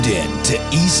In to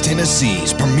East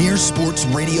Tennessee's premier sports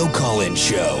radio call-in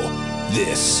show.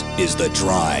 This is The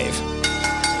Drive.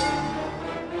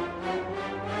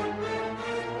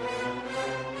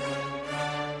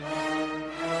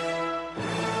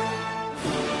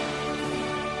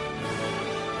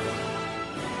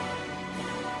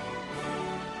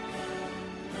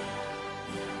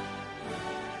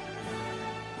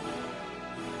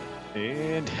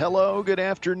 And hello, good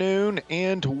afternoon,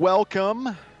 and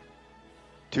welcome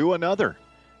to another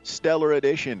stellar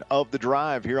edition of The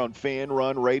Drive here on Fan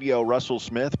Run Radio. Russell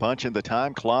Smith punching the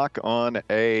time clock on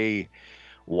a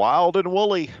wild and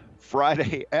woolly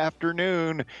Friday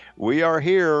afternoon. We are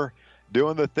here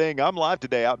doing the thing. I'm live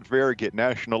today out in Farragut,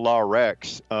 National Law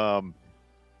Rex. We're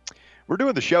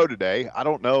doing the show today. I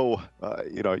don't know,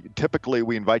 typically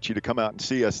we invite you to come out and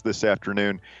see us this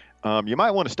afternoon. You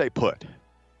might want to stay put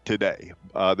today.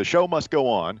 The show must go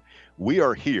on. We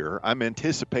are here. I'm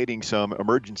anticipating some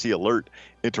emergency alert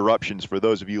interruptions for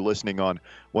those of you listening on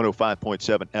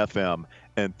 105.7 FM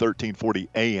and 1340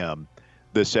 AM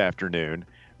this afternoon.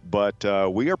 But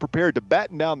we are prepared to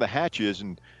batten down the hatches,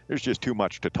 and there's just too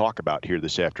much to talk about here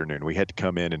this afternoon. We had to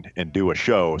come in and do a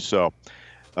show. So,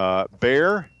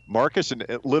 Bear, Marcus, and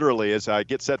literally as I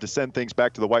get set to send things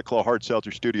back to the White Claw Hard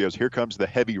Seltzer Studios, here comes the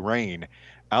heavy rain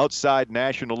outside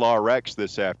National Law Rex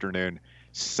this afternoon.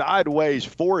 Sideways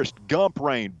Forrest Gump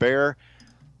rain, Bear.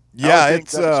 Yeah,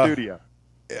 it's studio.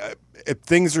 If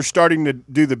things are starting to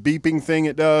do the beeping thing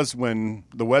it does when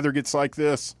the weather gets like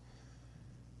this.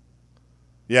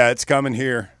 Yeah, it's coming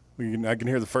here. I can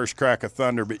hear the first crack of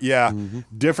thunder, but yeah,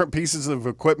 different pieces of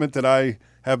equipment that I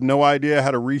have no idea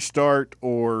how to restart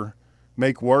or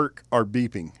make work are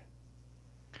beeping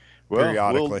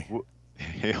periodically.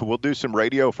 We'll do some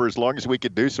radio for as long as we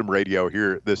could do some radio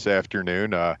here this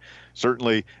afternoon.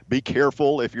 Certainly be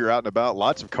careful if you're out and about.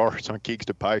 Lots of cars on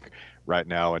Kingston Pike right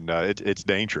now, and it's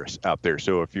dangerous out there.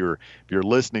 So if you're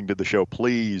listening to the show,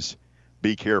 please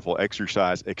be careful.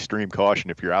 Exercise extreme caution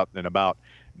if you're out and about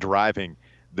driving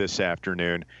this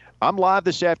afternoon. I'm live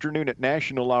this afternoon at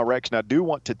National Law Rex, and I do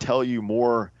want to tell you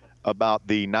more about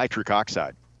the nitric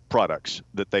oxide products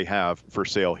that they have for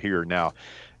sale here now.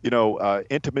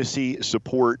 Intimacy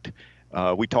support.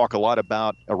 We talk a lot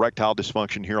about erectile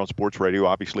dysfunction here on sports radio,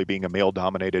 obviously being a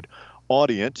male-dominated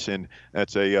audience, and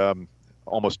that's a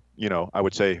almost, I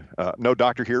would say, no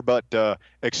doctor here, but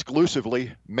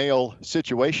exclusively male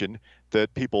situation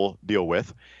that people deal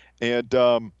with. And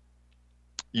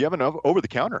you have an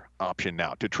over-the-counter option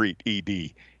now to treat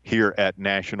ED here at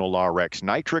National Law Rex.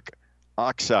 Nitric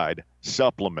oxide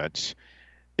supplements.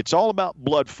 It's all about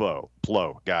blood flow,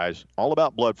 guys. All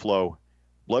about blood flow.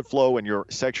 Blood flow and your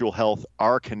sexual health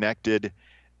are connected,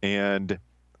 and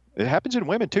it happens in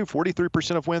women too.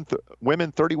 43% of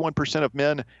women, 31% of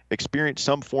men experience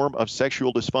some form of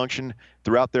sexual dysfunction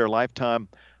throughout their lifetime.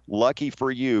 Lucky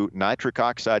for you, nitric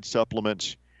oxide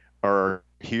supplements are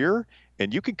here,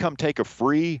 and you can come take a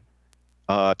free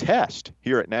test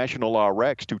here at National Law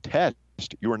Rex to test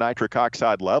your nitric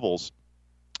oxide levels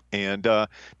and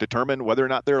determine whether or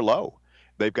not they're low.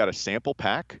 They've got a sample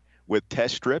pack with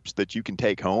test strips that you can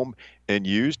take home and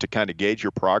use to kind of gauge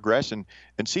your progress and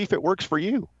see if it works for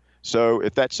you. So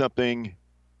if that's something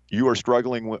you are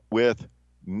struggling with,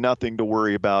 nothing to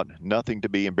worry about, nothing to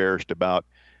be embarrassed about.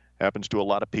 Happens to a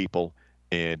lot of people.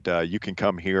 And you can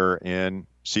come here and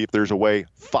see if there's a way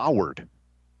forward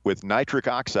with nitric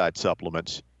oxide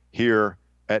supplements here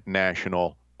at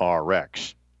National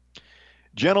RX.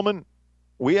 Gentlemen,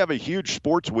 we have a huge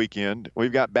sports weekend.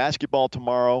 We've got basketball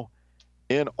tomorrow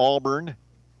in Auburn.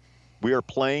 We are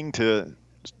playing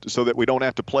so that we don't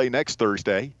have to play next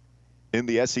Thursday in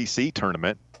the SEC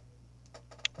tournament.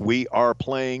 We are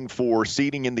playing for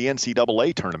seeding in the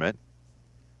NCAA tournament.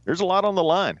 There's a lot on the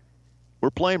line.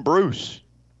 We're playing Bruce,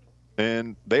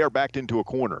 and they are backed into a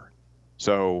corner.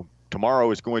 So tomorrow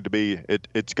is going to be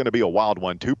it's going to be a wild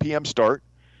one. 2 p.m. start,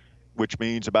 which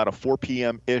means about a 4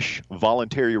 p.m.-ish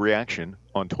voluntary reaction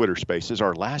on Twitter Spaces.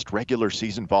 Our last regular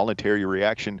season voluntary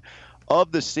reaction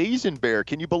of the season, Bear.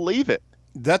 Can you believe it?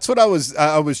 That's what I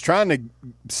was trying to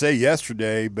say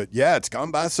yesterday, but yeah, it's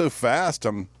gone by so fast.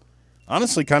 I'm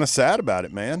honestly kind of sad about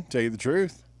it, man, tell you the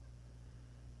truth.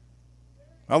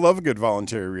 I love a good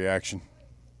voluntary reaction.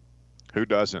 Who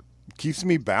doesn't? It keeps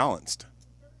me balanced.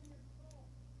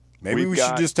 Maybe we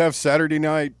should just have Saturday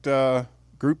night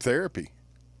group therapy.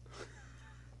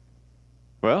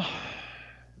 Well,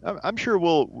 I'm sure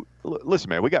listen,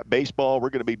 man, we got baseball.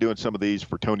 We're going to be doing some of these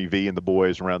for Tony V and the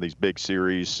boys around these big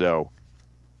series. So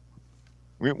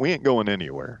we ain't going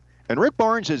anywhere. And Rick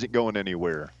Barnes isn't going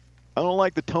anywhere. I don't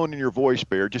like the tone in your voice,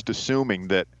 Bear, just assuming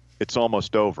that it's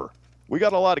almost over. we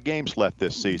got a lot of games left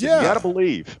this season. Yeah. You got to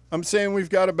believe. I'm saying we've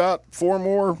got about 5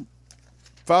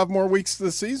 more weeks to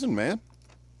the season, man.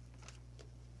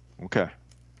 Okay,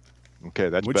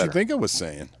 that's What better. you think I was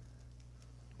saying?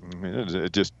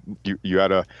 It just you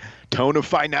had a tone of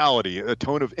finality, a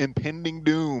tone of impending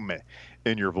doom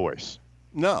in your voice.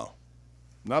 No,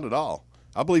 not at all.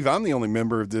 I believe I'm the only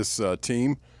member of this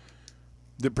team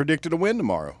that predicted a win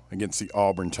tomorrow against the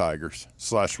Auburn Tigers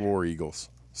 / War Eagles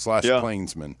 /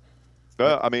 Plainsmen.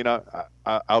 I mean,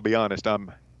 I'll be honest.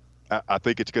 I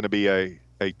think it's going to be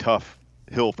a tough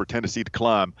hill for Tennessee to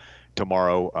climb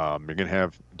tomorrow. You're going to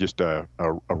have just a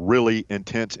really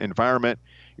intense environment.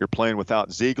 You're playing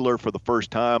without Ziegler for the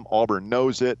first time. Auburn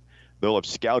knows it. They'll have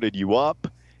scouted you up,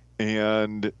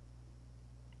 and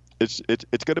it's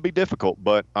going to be difficult.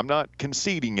 But I'm not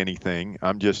conceding anything.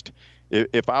 I'm just,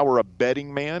 if I were a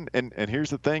betting man, and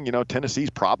here's the thing, Tennessee's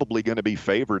probably going to be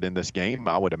favored in this game,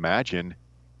 I would imagine.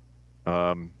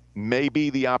 Maybe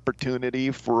the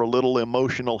opportunity for a little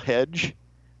emotional hedge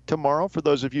tomorrow for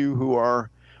those of you who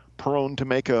are prone to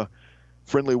make a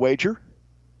friendly wager,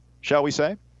 shall we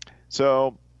say.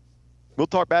 So we'll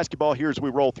talk basketball here as we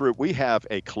roll through. We have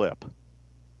a clip,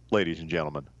 ladies and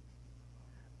gentlemen,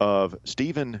 of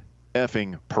Stephen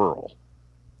effing Pearl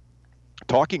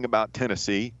talking about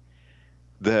Tennessee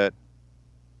that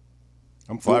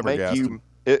I'm flabbergasted.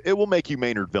 it will make you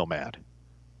Maynardville mad.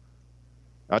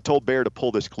 I told Bear to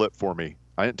pull this clip for me.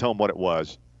 I didn't tell him what it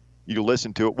was. You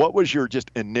listen to it. What was your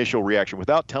just initial reaction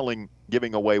without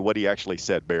giving away what he actually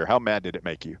said, Bear? How mad did it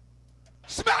make you?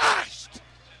 Smashed!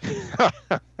 That's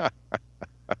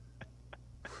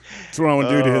what I want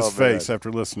to do to his face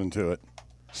after listening to it.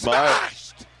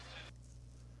 Smashed!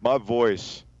 My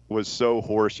voice was so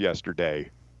hoarse yesterday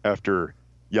after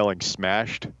yelling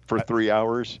smashed for 3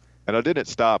 hours. And I didn't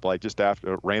stop, just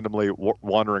after randomly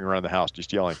wandering around the house,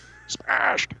 just yelling,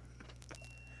 smashed.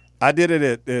 I did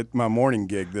it at my morning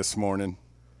gig this morning,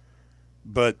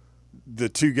 but the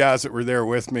 2 guys that were there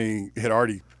with me had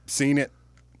already seen it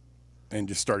and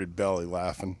just started belly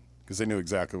laughing because they knew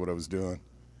exactly what I was doing.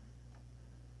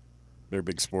 They're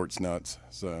big sports nuts.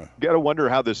 So you got to wonder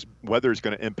how this weather is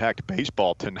going to impact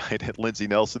baseball tonight at Lindsey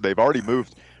Nelson. They've already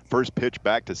moved first pitch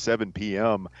back to 7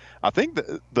 p.m. I think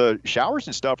the showers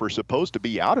and stuff are supposed to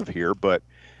be out of here, but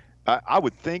I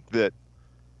would think that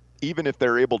even if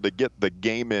they're able to get the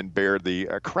game in, Bear, the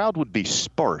crowd would be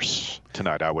sparse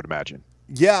tonight, I would imagine.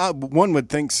 Yeah, one would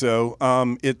think so.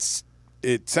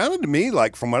 It sounded to me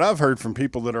like, from what I've heard from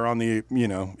people that are on the,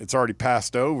 it's already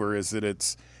passed over, is that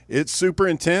it's super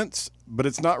intense, but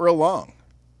it's not real long.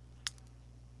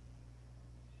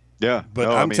 Yeah, but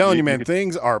I'm telling you, man,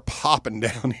 things are popping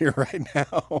down here right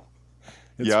now.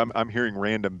 Yeah, I'm hearing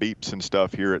random beeps and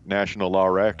stuff here at National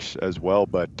RX as well,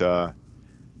 but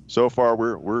so far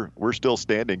we're still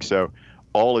standing, so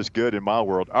all is good in my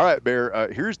world. All right,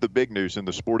 Bear, here's the big news in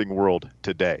the sporting world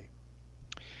today.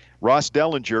 Ross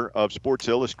Dellinger of Sports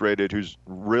Illustrated, who's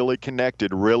really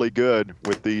connected, really good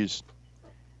with these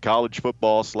college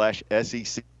football /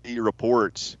 SEC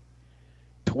reports,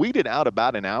 tweeted out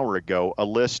about an hour ago a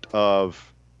list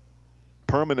of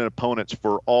permanent opponents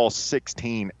for all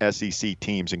 16 SEC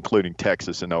teams, including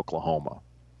Texas and Oklahoma.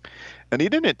 And he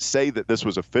didn't say that this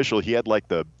was official. He had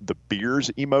the beers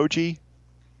emoji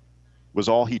was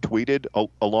all he tweeted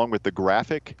along with the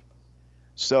graphic.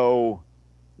 So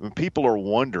people are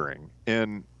wondering,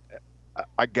 and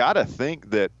I got to think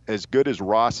that as good as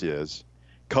Ross is,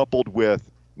 coupled with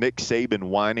Nick Saban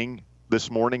whining this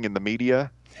morning in the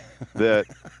media, that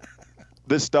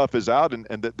this stuff is out and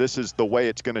that this is the way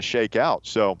it's going to shake out.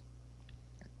 So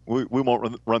we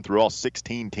won't run through all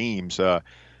 16 teams.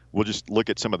 We'll just look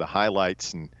at some of the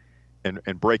highlights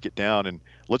and break it down. And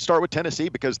let's start with Tennessee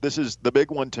because this is the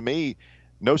big one to me.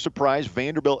 No surprise,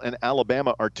 Vanderbilt and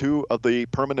Alabama are 2 of the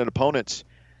permanent opponents.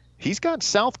 He's got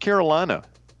South Carolina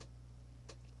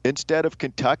instead of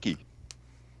Kentucky.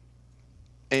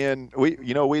 And we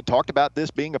had talked about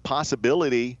this being a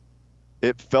possibility.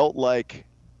 It felt like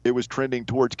it was trending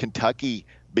towards Kentucky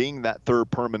being that 3rd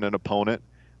permanent opponent,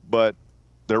 but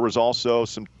there was also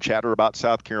some chatter about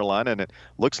South Carolina, and it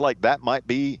looks like that might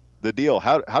be the deal.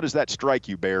 How does that strike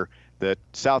you, Bear, that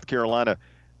South Carolina,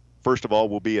 first of all,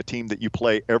 will be a team that you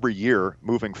play every year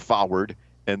moving forward,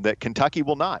 and that Kentucky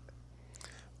will not?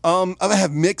 I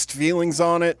have mixed feelings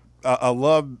on it. I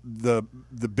love the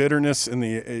bitterness and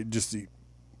the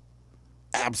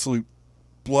absolute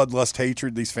bloodlust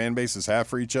hatred these fan bases have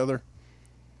for each other.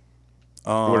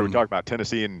 What are we talking about?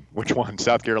 Tennessee and which one?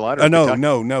 South Carolina? Or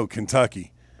No,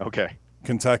 Kentucky. Okay.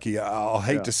 Kentucky. I'll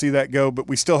hate to see that go, but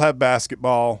we still have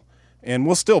basketball, and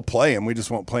we'll still play them. We just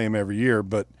won't play them every year.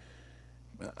 But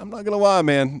I'm not going to lie,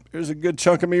 man. There's a good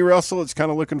chunk of me, Russell. It's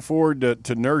kind of looking forward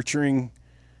to nurturing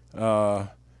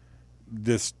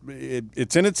this.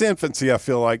 It's in its infancy, I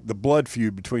feel like, the blood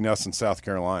feud between us and South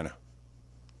Carolina.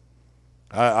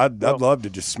 I'd love to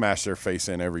just smash their face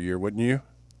in every year, wouldn't you?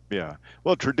 Yeah.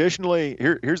 Well, traditionally,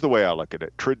 here's the way I look at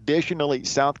it. Traditionally,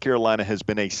 South Carolina has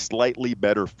been a slightly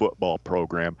better football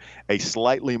program, a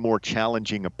slightly more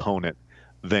challenging opponent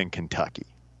than Kentucky.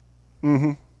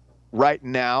 Mm-hmm. Right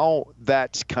now,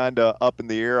 that's kind of up in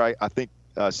the air. I think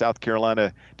South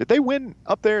Carolina, did they win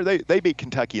up there? They beat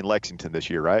Kentucky in Lexington this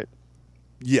year, right?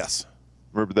 Yes.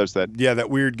 Remember that? Yeah, that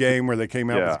weird game where they came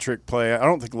out with a trick play. I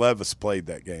don't think Levis played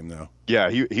that game, though. Yeah,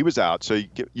 he was out, so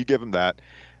you give him that.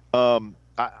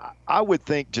 I would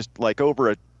think just like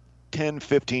over a 10,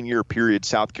 15-year period,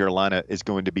 South Carolina is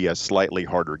going to be a slightly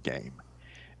harder game.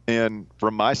 And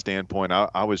from my standpoint,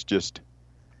 I was just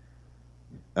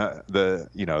the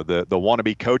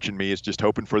wannabe coach in me is just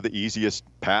hoping for the easiest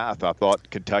path. I thought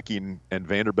Kentucky and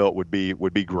Vanderbilt would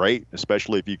be great,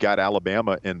 especially if you got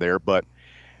Alabama in there. But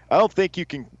I don't think you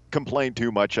can complain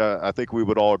too much. I think we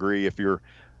would all agree if you're,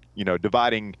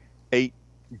 dividing 8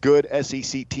 good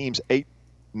SEC teams, 8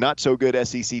 not so good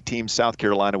SEC teams, South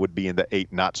Carolina would be in the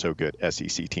 8 not so good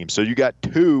SEC teams. So you got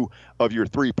 2 of your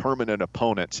 3 permanent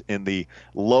opponents in the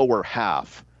lower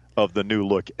half of the new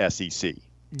look SEC.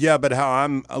 Yeah, but how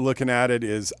I'm looking at it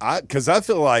is because I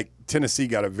feel like Tennessee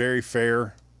got a very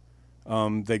fair.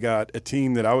 They got a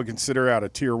team that I would consider out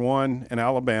of Tier 1 in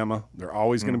Alabama. They're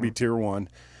always going to be Tier 1.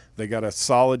 They got a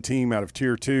solid team out of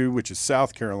Tier 2, which is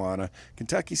South Carolina.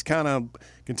 Kentucky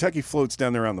floats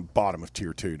down there on the bottom of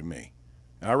Tier 2 to me.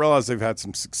 And I realize they've had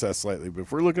some success lately, but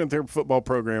if we're looking at their football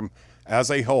program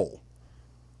as a whole,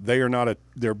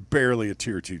 they're barely a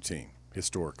Tier 2 team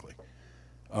historically.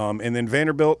 And then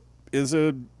Vanderbilt is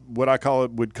would call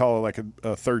it like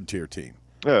a third-tier team.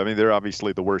 Yeah, I mean, they're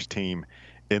obviously the worst team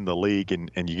in the league,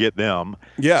 and you get them.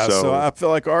 Yeah, so I feel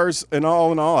like ours, and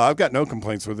all in all, I've got no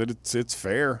complaints with it. It's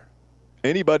fair.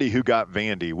 Anybody who got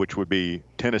Vandy, which would be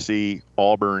Tennessee,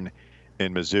 Auburn,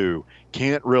 and Mizzou,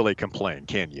 can't really complain,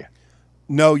 can you?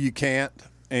 No, you can't.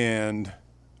 And,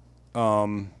 I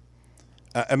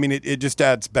mean, it just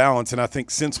adds balance. And I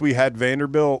think since we had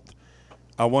Vanderbilt,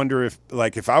 I wonder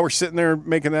if I were sitting there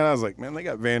making that, I was like, man, they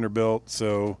got Vanderbilt,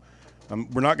 so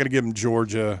we're not going to give them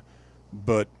Georgia,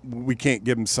 but we can't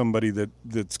give them somebody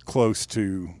that's close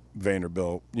to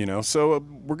Vanderbilt, So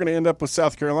we're going to end up with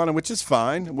South Carolina, which is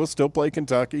fine. We'll still play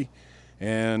Kentucky,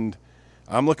 and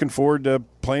I'm looking forward to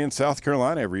playing South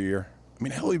Carolina every year. I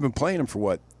mean, hell, we've been playing them for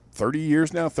what, 30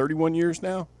 years now, 31 years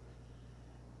now?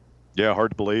 Yeah,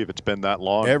 hard to believe it's been that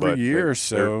long. Every year,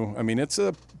 so, I mean, it's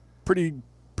a pretty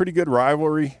good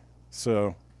rivalry.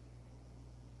 So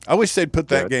I wish they'd put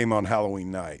that game on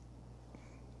Halloween night.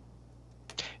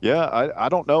 Yeah, I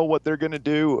don't know what they're going to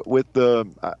do with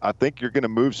I think you're going to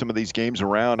move some of these games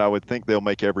around. I would think they'll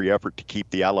make every effort to keep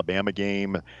the Alabama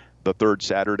game the 3rd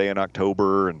Saturday in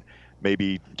October and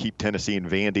maybe keep Tennessee and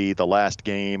Vandy the last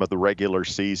game of the regular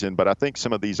season. But I think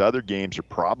some of these other games are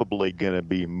probably going to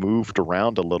be moved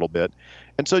around a little bit.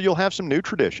 And so you'll have some new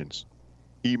traditions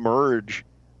emerge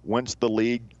once the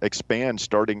league expands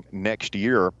starting next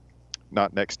year,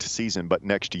 not next season, but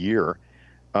next year.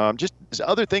 Just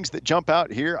other things that jump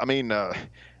out here. I mean,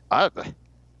 I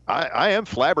am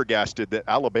flabbergasted that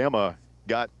Alabama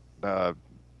got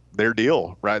their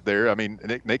deal right there. I mean,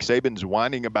 Nick Saban's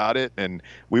whining about it, and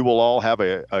we will all have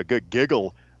a good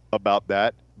giggle about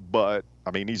that. But,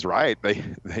 I mean, he's right.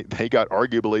 They got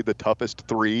arguably the toughest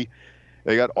 3.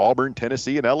 They got Auburn,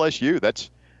 Tennessee, and LSU.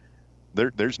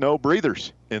 There's no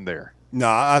breathers in there. No,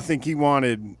 I think he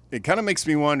wanted – it kind of makes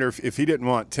me wonder if he didn't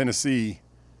want Tennessee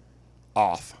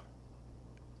off.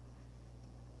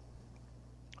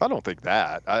 I don't think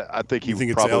that. I think he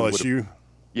think probably it's LSU?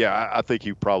 Yeah, I think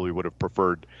he probably would have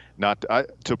preferred not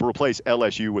to replace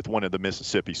LSU with one of the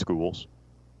Mississippi schools.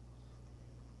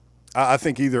 I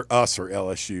think either us or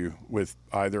LSU with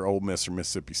either Ole Miss or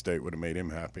Mississippi State would have made him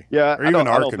happy. Yeah, or even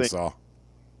Arkansas.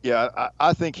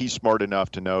 I think he's smart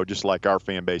enough to know, just like our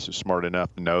fan base is smart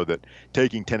enough to know that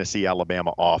taking Tennessee,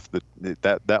 Alabama off,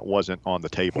 that wasn't on the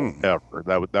table ever.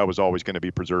 That was always going to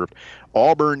be preserved.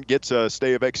 Auburn gets a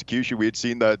stay of execution. We had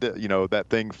seen that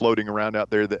thing floating around out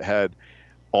there that had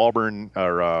Auburn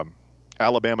or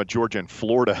Alabama, Georgia, and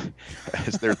Florida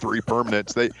as their 3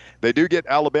 permanents. They do get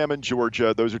Alabama and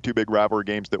Georgia. Those are 2 big rivalry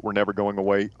games that were never going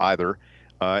away either.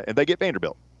 And they get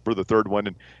Vanderbilt for the 3rd one.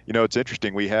 And it's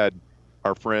interesting. We had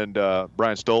our friend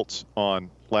Brian Stoltz on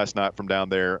last night from down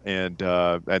there, and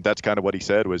that's kind of what he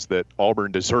said, was that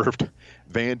Auburn deserved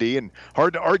Vandy, and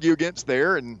hard to argue against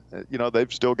there. And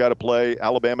they've still got to play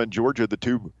Alabama and Georgia, the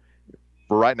 2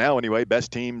 for right now anyway, best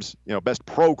teams, best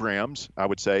programs, I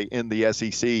would say, in the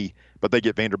SEC, but they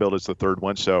get Vanderbilt as the third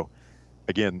one. So,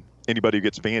 again, anybody who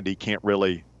gets Vandy can't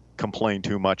really complain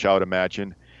too much, I would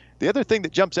imagine. The other thing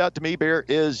that jumps out to me, Bear,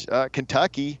 is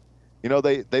Kentucky.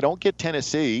 They don't get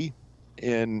Tennessee,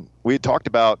 and we had talked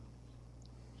about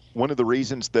one of the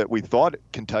reasons that we thought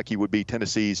Kentucky would be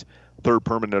Tennessee's third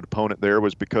permanent opponent there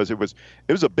was because it was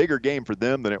a bigger game for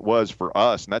them than it was for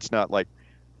us, and that's not like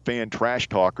fan trash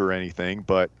talk or anything,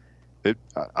 but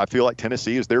I feel like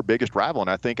Tennessee is their biggest rival, and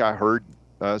I think I heard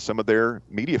some of their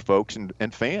media folks and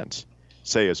fans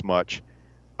say as much.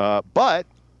 But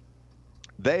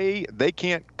they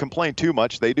can't complain too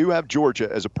much. They do have Georgia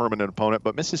as a permanent opponent,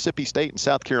 but Mississippi State and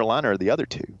South Carolina are the other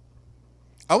two.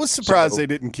 I was surprised they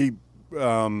didn't keep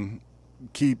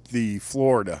the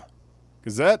Florida,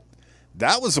 because that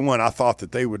was the one I thought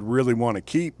that they would really want to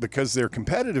keep because they're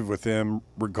competitive with them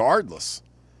regardless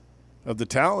of the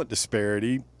talent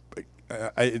disparity.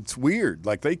 It's weird.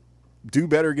 Like, they do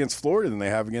better against Florida than they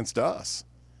have against us.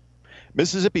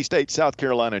 Mississippi State, South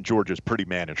Carolina, and Georgia is pretty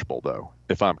manageable, though,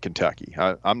 if I'm Kentucky.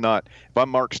 I'm not – if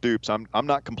I'm Mark Stoops, I'm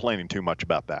not complaining too much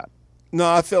about that.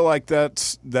 No, I feel like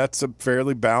that's a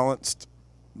fairly balanced –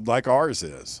 like ours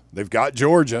is. They've got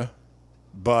Georgia,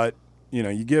 but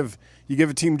you give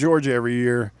a team Georgia every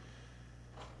year,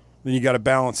 then you got to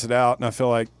balance it out. And I feel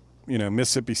like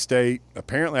Mississippi State.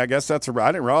 Apparently, I guess I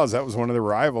didn't realize that was one of their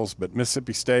rivals, but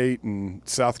Mississippi State and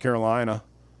South Carolina.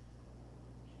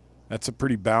 That's a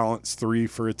pretty balanced three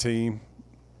for a team.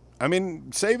 I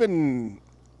mean, Saban.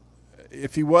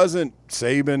 If he wasn't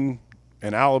Saban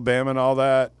and Alabama and all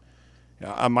that,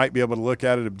 I might be able to look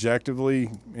at it objectively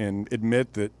and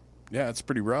admit that, yeah, it's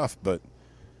pretty rough. But,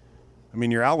 I mean,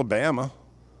 you're Alabama.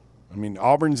 I mean,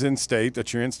 Auburn's in-state.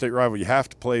 That's your in-state rival. You have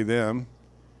to play them.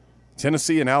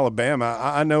 Tennessee and Alabama,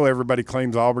 I know everybody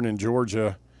claims Auburn and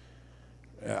Georgia.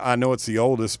 I know it's the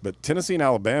oldest, but Tennessee and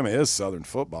Alabama is Southern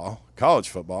football, college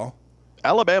football.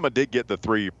 Alabama did get the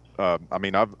three. I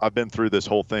mean, I've been through this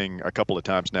whole thing a couple of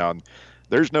times now, and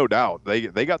there's no doubt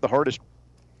they got the hardest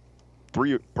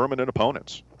three permanent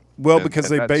opponents. Well, because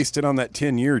they based it on that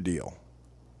 10-year deal,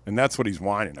 and that's what he's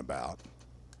whining about.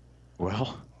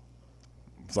 Well,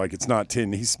 it's like it's not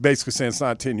 10. He's basically saying it's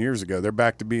not 10 years ago. They're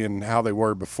back to being how they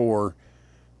were before,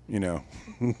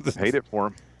 Hate it for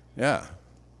them. Yeah.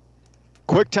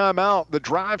 Quick time out. The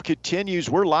drive continues.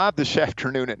 We're live this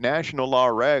afternoon at National Law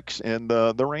Rex, and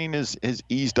the rain has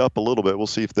eased up a little bit. We'll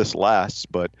see if this lasts,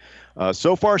 but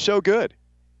so far so good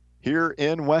here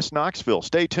in West Knoxville.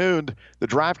 Stay tuned. The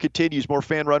drive continues. More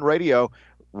Fan Run Radio.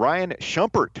 Ryan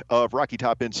Schumpert of Rocky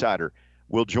Top Insider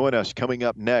will join us coming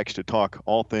up next to talk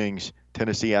all things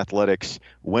Tennessee athletics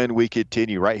when we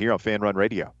continue right here on Fan Run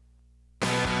Radio.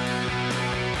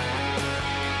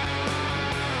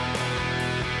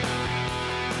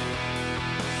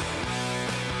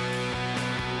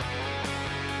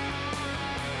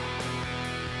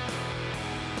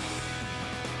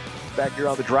 Back here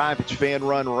on the drive, it's Fan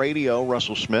Run Radio.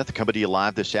 Russell Smith coming to you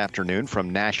live this afternoon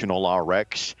from National Law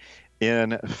Rex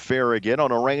in Farragut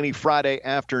on a rainy Friday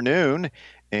afternoon.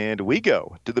 And we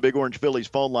go to the Big Orange Phillies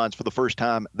phone lines for the first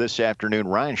time this afternoon.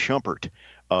 Ryan Schumpert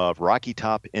of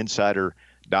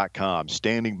RockyTopInsider.com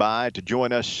standing by to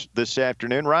join us this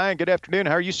afternoon. Ryan, good afternoon.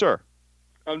 How are you, sir?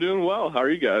 I'm doing well. How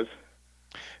are you guys?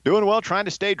 Doing well, trying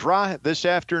to stay dry this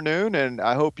afternoon, and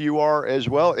I hope you are as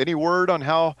well. Any word on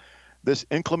how this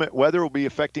inclement weather will be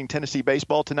affecting Tennessee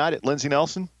baseball tonight at Lindsey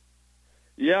Nelson?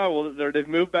 Yeah, well, they've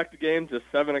moved back the game to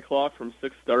 7 o'clock from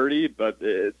 6:30, but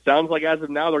it sounds like as of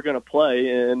now they're going to play.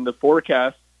 And the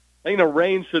forecast, I think the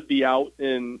rain should be out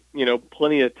in,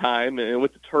 plenty of time. And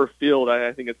with the turf field,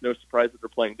 I think it's no surprise that they're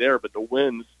playing there. But the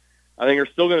winds, I think, are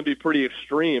still going to be pretty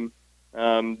extreme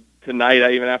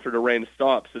tonight, even after the rain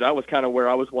stops. So that was kind of where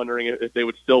I was wondering if they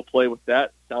would still play with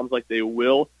that. Sounds like they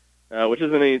will, which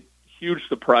isn't a huge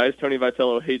surprise. Tony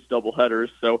Vitello hates doubleheaders,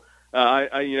 so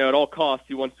at all costs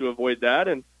he wants to avoid that,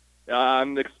 and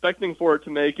I'm expecting for it to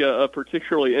make a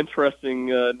particularly interesting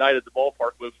night at the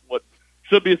ballpark with what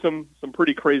should be some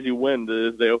pretty crazy wind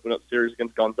as they open up series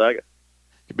against Gonzaga.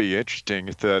 It'd be interesting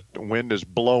if that wind is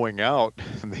blowing out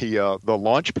the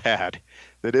launch pad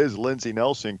that is Lindsey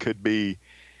Nelson could be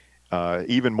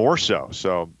even more so.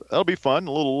 So that'll be fun.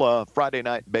 A little Friday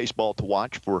night baseball to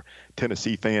watch for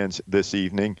Tennessee fans this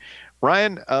evening.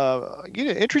 Ryan,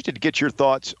 interested to get your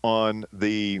thoughts on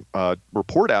the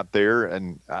report out there,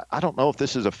 and I don't know if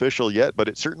this is official yet, but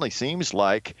it certainly seems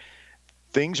like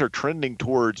things are trending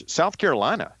towards South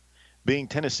Carolina being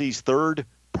Tennessee's third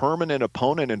permanent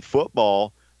opponent in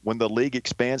football when the league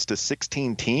expands to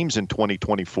 16 teams in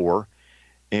 2024.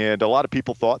 And a lot of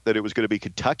people thought that it was going to be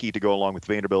Kentucky to go along with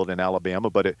Vanderbilt and Alabama,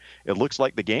 but it looks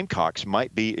like the Gamecocks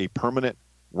might be a permanent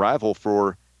rival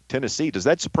for Tennessee. Does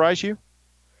that surprise you?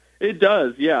 It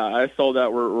does, yeah. I saw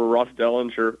that where Ross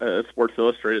Dellinger at Sports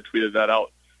Illustrated tweeted that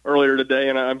out earlier today,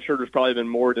 and I'm sure there's probably been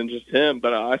more than just him,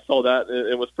 but I saw that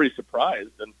and was pretty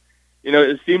surprised. And,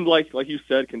 it seemed like you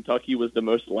said, Kentucky was the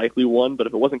most likely one, but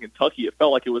if it wasn't Kentucky, it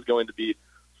felt like it was going to be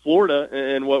Florida.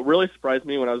 And what really surprised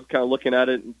me when I was kind of looking at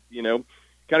it,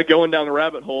 kind of going down the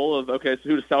rabbit hole of, okay, so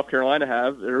who does South Carolina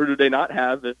have, or who do they not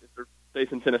have if they're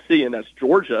facing Tennessee, and that's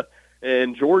Georgia.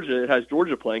 And Georgia, it has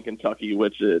Georgia playing Kentucky,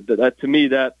 which that to me,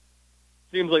 that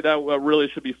seems like that really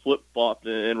should be flip-flopped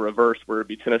in reverse, where it'd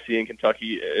be Tennessee and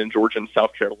Kentucky and Georgia and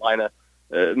South Carolina.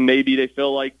 Maybe they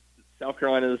feel like South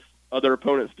Carolina's other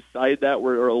opponents beside that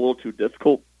were a little too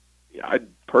difficult. I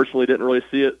personally didn't really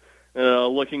see it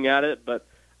looking at it, but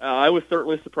I was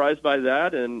certainly surprised by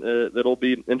that, and it'll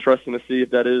be interesting to see if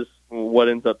that is what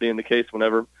ends up being the case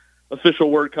whenever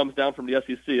official word comes down from the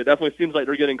SEC. It definitely seems like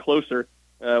they're getting closer,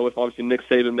 with obviously Nick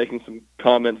Saban making some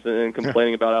comments and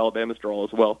complaining about Alabama's draw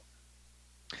as well.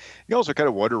 You also kind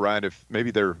of wonder, Ryan, if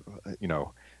maybe they're,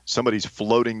 somebody's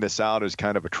floating this out as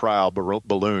kind of a trial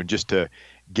balloon just to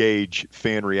gauge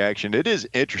fan reaction. It is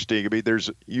interesting. I mean,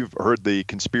 you've heard the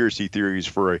conspiracy theories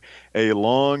for a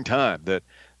long time that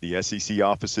the SEC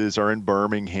offices are in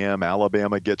Birmingham.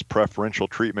 Alabama gets preferential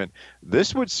treatment.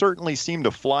 This would certainly seem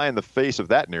to fly in the face of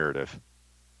that narrative.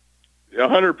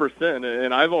 100%.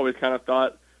 And I've always kind of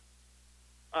thought,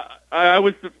 I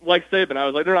was like Saban. I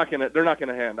was like, they're not going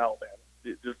to hand Alabama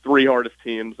the three hardest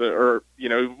teams, or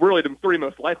really the three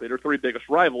most likely. They're three biggest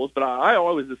rivals. But I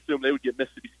always assumed they would get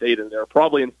Mississippi State in there,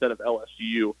 probably instead of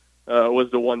LSU.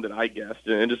 Was the one that I guessed,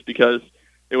 and just because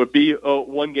it would be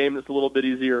one game that's a little bit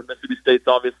easier. Mississippi State's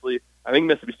obviously, I think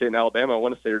Mississippi State and Alabama, I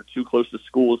want to say, are two closest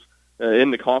schools in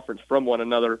the conference from one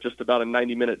another, just about a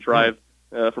 90-minute drive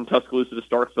from Tuscaloosa to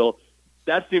Starkville.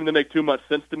 That seemed to make too much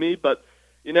sense to me, but,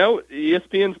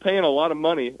 ESPN's paying a lot of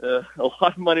money to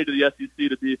the SEC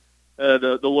to be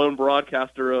the lone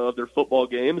broadcaster of their football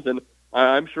games, and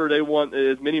I'm sure they want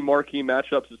as many marquee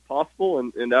matchups as possible,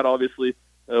 and that obviously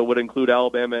would include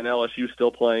Alabama and LSU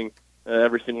still playing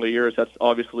every single year. As that's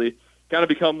obviously kind of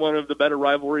become one of the better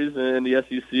rivalries in the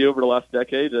SEC over the last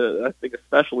decade. I think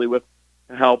especially with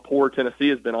how poor Tennessee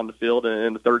has been on the field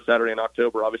in the third Saturday in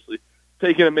October, obviously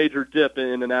taking a major dip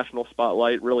in the national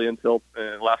spotlight really until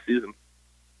last season.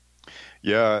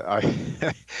 Yeah,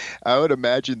 I would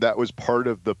imagine that was part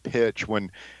of the pitch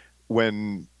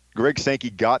when Greg Sankey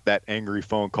got that angry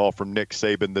phone call from Nick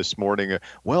Saban this morning.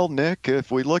 Well, Nick, if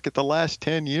we look at the last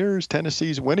 10 years,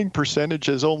 Tennessee's winning percentage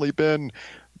has only been,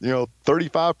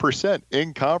 35%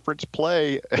 in conference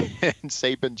play. And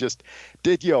Saban just,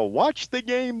 did you watch the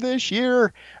game this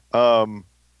year?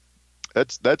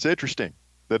 That's interesting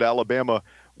that Alabama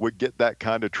would get that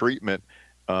kind of treatment.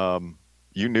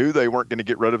 You knew they weren't going to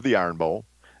get rid of the Iron Bowl.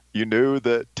 You knew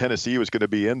that Tennessee was going to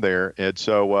be in there. And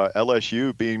so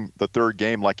LSU being the third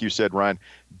game, like you said, Ryan,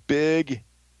 big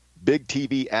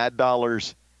TV ad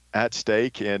dollars at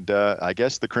stake. And I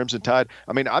guess the Crimson Tide,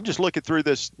 I mean, I'm just looking through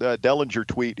this Dellinger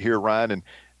tweet here, Ryan, and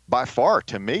by far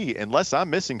to me, unless I'm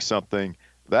missing something,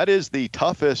 that is the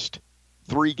toughest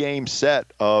 3-game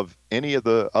set of any of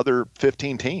the other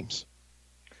 15 teams.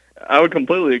 I would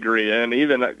completely agree. And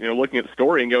even, looking at the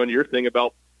story and going to your thing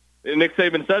about, Nick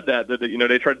Saban said that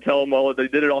they tried to tell him, well, they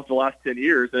did it off the last 10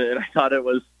 years. And I thought it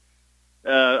was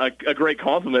a great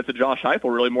compliment to Josh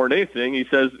Heupel, really, more than anything. He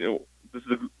says, this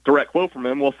is a direct quote from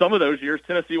him, well, some of those years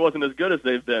Tennessee wasn't as good as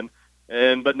they've been,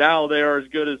 but now they are as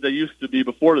good as they used to be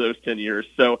before those 10 years.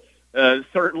 So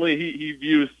certainly he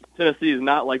views Tennessee as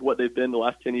not like what they've been the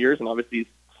last 10 years, and obviously he's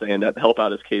saying that to help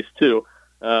out his case too.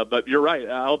 But you're right,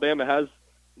 Alabama has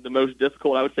the most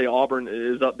difficult. I would say Auburn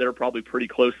is up there probably pretty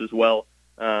close as well.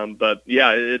 But,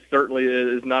 yeah, it certainly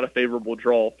is not a favorable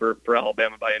draw for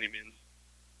Alabama by any means.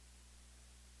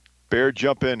 Bear,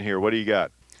 jump in here. What do you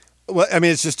got? Well, I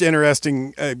mean, it's just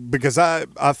interesting because I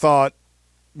thought,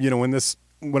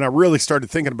 when I really started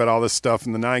thinking about all this stuff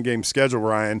in the 9-game schedule,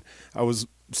 Ryan, I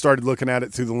started looking at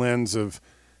it through the lens of,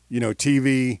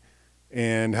 TV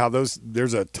and how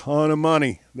there's a ton of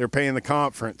money they're paying the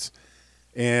conference.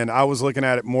 And I was looking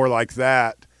at it more like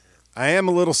that. I am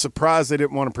a little surprised they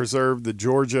didn't want to preserve the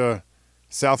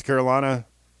Georgia-South Carolina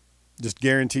just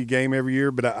guaranteed game every year,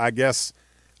 but I guess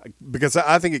because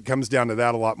I think it comes down to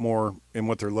that a lot more in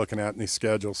what they're looking at in these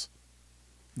schedules.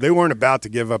 They weren't about to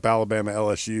give up Alabama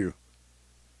LSU.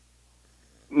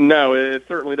 No, it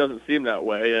certainly doesn't seem that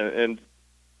way, and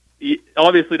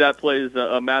obviously that plays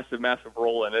a massive, massive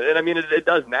role in it. And, I mean, it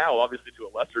does now, obviously, to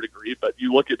a lesser degree, but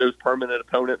you look at those permanent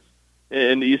opponents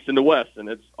in the East and the West, and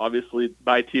it's obviously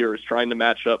by tiers, trying to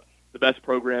match up the best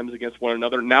programs against one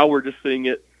another. Now we're just seeing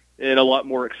it in a lot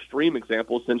more extreme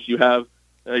examples since you have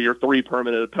your 3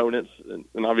 permanent opponents,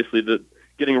 and obviously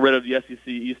getting rid of the SEC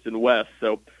East and West.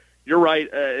 So you're right,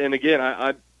 and again,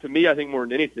 to me, I think more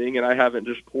than anything, and I haven't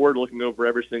just poured looking over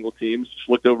every single team, just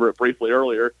looked over it briefly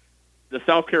earlier, the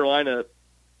South Carolina,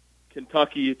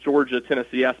 Kentucky, Georgia,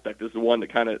 Tennessee aspect is the one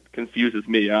that kind of confuses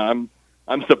me. I'm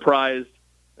surprised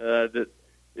that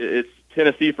it's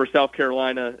Tennessee for South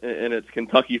Carolina and it's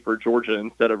Kentucky for Georgia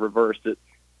instead of reversed.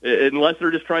 Unless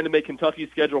they're just trying to make Kentucky's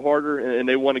schedule harder and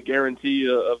they want a guarantee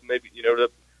of maybe,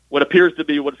 what appears to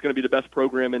be what's going to be the best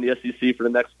program in the SEC for the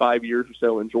next 5 years or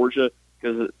so in Georgia,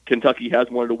 because Kentucky has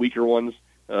one of the weaker ones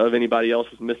of anybody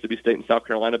else, with Mississippi State and South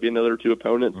Carolina being the other 2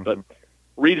 opponents. Mm-hmm. But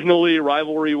regionally,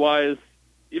 rivalry-wise,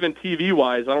 even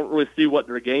TV-wise, I don't really see what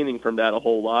they're gaining from that a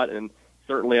whole lot. And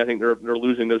certainly I think they're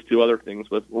losing those 2 other things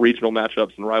with regional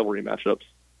matchups and rivalry matchups.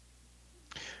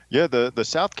 Yeah, the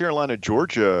South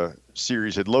Carolina-Georgia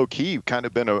series had low-key kind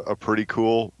of been a pretty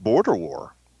cool border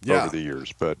war over the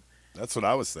years. But that's what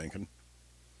I was thinking.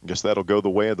 I guess that'll go the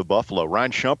way of the Buffalo.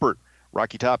 Ryan Shumpert,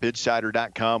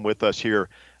 RockyTopInsider.com, with us here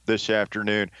this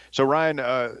afternoon. So, Ryan,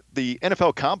 the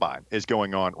NFL Combine is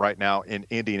going on right now in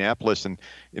Indianapolis. And,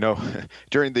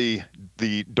 during the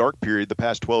dark period, the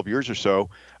past 12 years or so,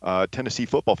 Tennessee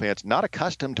football fans not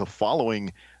accustomed to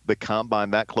following the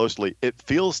Combine that closely. It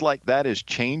feels like that is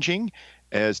changing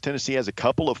as Tennessee has a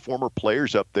couple of former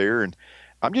players up there. And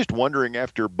I'm just wondering,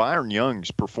 after Byron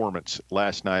Young's performance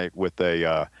last night with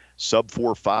a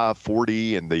sub-4.5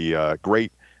 40 and the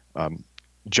great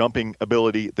jumping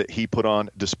ability that he put on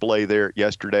display there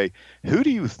yesterday, who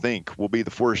do you think will be the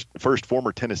first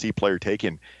former Tennessee player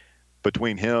taken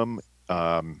between him,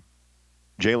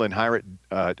 Jalen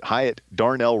Hyatt,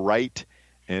 Darnell Wright,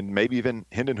 and maybe even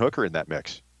Hendon Hooker in that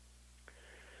mix?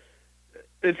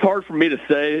 It's hard for me to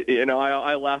say.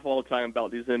 I laugh all the time about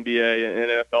these NBA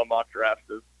and NFL mock drafts.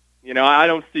 I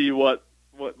don't see what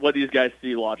these guys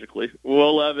see logically.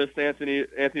 Will Levis,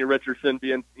 Anthony Richardson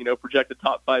being, projected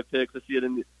top 5 picks. I see it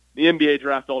in the NBA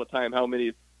draft all the time, how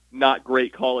many not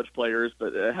great college players,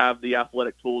 but have the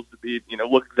athletic tools to be,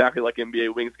 look exactly like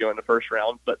NBA wings go in the first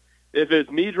round. But if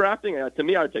it's me drafting, to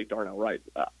me, I would take Darnell Wright.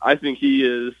 I think he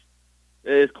is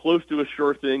as close to a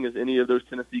sure thing as any of those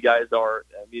Tennessee guys are.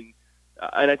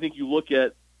 And I think you look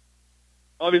at,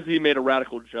 obviously he made a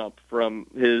radical jump from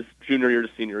his junior year to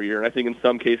senior year. And I think in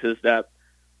some cases that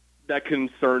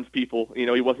concerns people.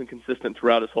 He wasn't consistent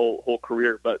throughout his whole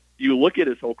career. But you look at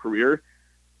his whole career,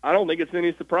 I don't think it's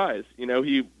any surprise.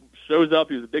 He shows up.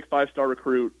 He was a big 5-star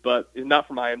recruit, but he's not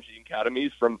from IMG Academy.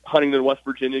 He's from Huntington, West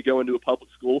Virginia, going to a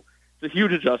public school. It's a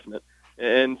huge adjustment.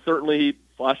 And certainly he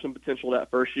flashed some potential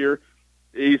that first year.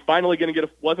 He's finally going to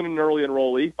wasn't an early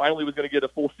enrollee, finally was going to get a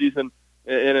full season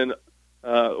in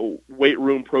an weight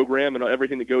room program and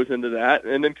everything that goes into that.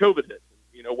 And then COVID hit.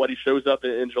 What he shows up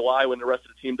in July when the rest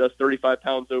of the team does 35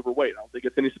 pounds overweight. I don't think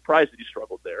it's any surprise that he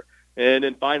struggled there. And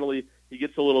then finally he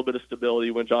gets a little bit of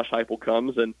stability when Josh Heupel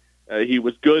comes, and he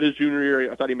was good his junior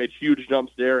year. I thought he made huge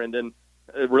jumps there. And then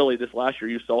really this last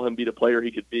year you saw him be the player he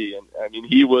could be. And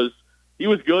he was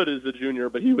good as a junior,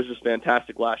 but he was just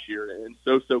fantastic last year and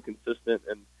so consistent,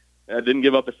 and didn't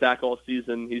give up a sack all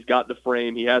season. He's got the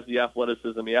frame. He has the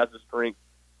athleticism. He has the strength.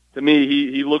 To me,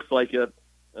 he looks like a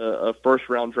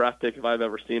first-round draft pick if I've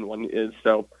ever seen one.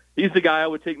 So he's the guy I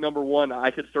would take number 1.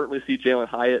 I could certainly see Jalen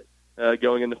Hyatt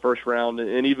going in the first round,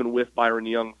 and even with Byron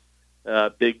Young's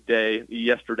big day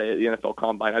yesterday at the NFL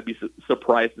Combine, I'd be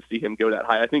surprised to see him go that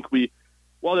high. I think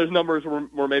while those numbers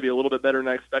were maybe a little bit better than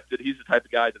I expected, he's the type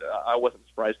of guy that I wasn't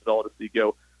surprised at all to see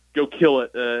go kill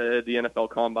it at the NFL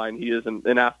Combine. He is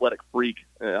an athletic freak.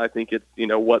 I think it's,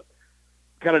 what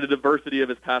kind of the diversity of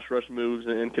his pass rush moves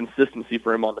and consistency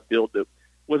for him on the field that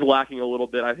was lacking a little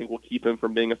bit, I think will keep him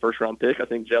from being a first-round pick. I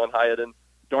think Jalen Hyatt and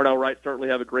Darnell Wright certainly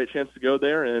have a great chance to go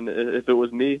there, and if it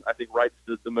was me, I think Wright's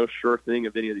the most sure thing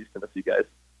of any of these Tennessee guys.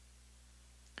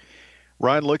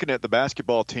 Ryan, looking at the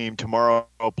basketball team tomorrow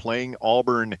playing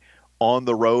Auburn on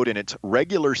the road in its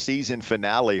regular season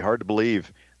finale. Hard to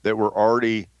believe that we're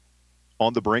already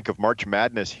on the brink of March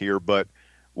Madness here, but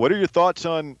what are your thoughts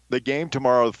on the game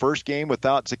tomorrow? The first game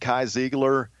without Zakai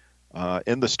Ziegler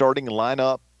in the starting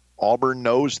lineup. Auburn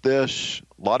knows this.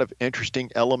 A lot of interesting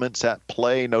elements at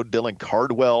play. No Dylan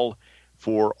Cardwell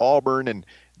for Auburn, and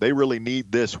they really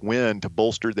need this win to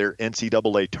bolster their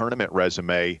NCAA tournament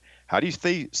resume. How do you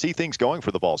see things going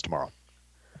for the Vols tomorrow?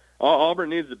 Auburn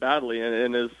needs it badly,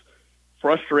 and as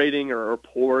frustrating or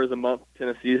poor as a month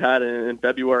Tennessee had in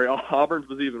February, Auburn's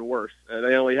was even worse.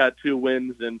 They only had 2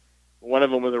 wins in One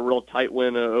of them was a real tight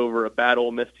win over a bad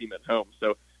Ole Miss team at home.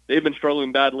 So they've been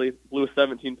struggling badly. Blew a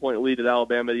 17-point lead at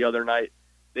Alabama the other night.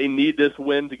 They need this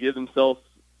win to give themselves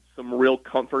some real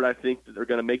comfort, I think, that they're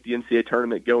going to make the NCAA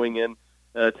tournament going in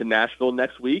to Nashville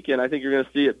next week. And I think you're going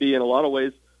to see it be, in a lot of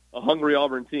ways, a hungry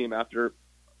Auburn team after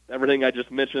everything I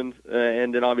just mentioned,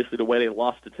 and then obviously the way they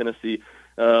lost to Tennessee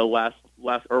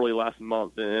early last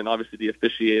month, and obviously the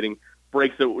officiating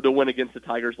breaks the win against the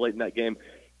Tigers late in that game.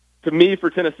 To me, for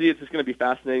Tennessee, it's just going to be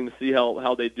fascinating to see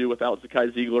how they do without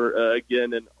Zakai Ziegler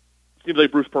again. And it seems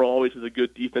like Bruce Pearl always has a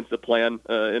good defensive plan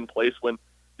in place when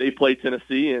they play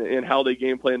Tennessee, and how they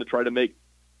game plan to try to make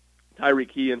Tyreek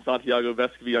Key and Santiago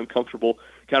Vescovi uncomfortable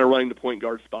kind of running the point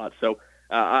guard spot. So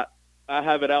I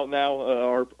have it out now,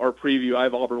 our preview. I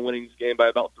have Auburn winning this game by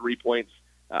about 3 points.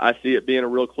 I see it being a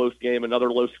real close game,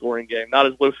 another low-scoring game. Not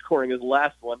as low-scoring as the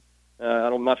last one.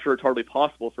 I'm not sure it's hardly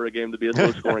possible for a game to be as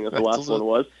low-scoring as the last one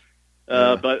was.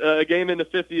 But a game in the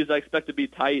 50s I expect to be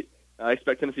tight. I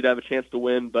expect Tennessee to have a chance to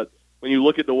win, but when you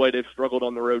look at the way they've struggled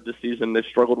on the road this season, they've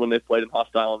struggled when they've played in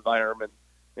hostile environments,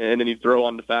 and then you throw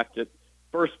on the fact that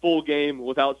first full game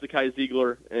without Zakai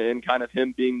Ziegler and kind of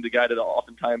him being the guy that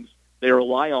oftentimes they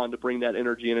rely on to bring that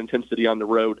energy and intensity on the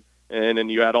road, and then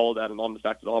you add all of that, and on the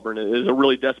fact that Auburn is a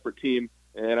really desperate team,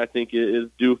 and I think it is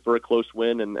due for a close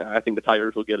win, and I think the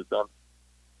Tigers will get it done.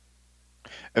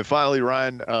 And finally,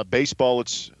 Ryan, baseball.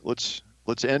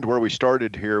 Let's end where we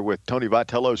started here with Tony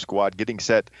Vitello's squad getting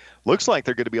set. Looks like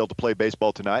they're going to be able to play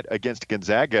baseball tonight against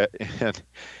Gonzaga. And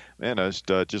man, I was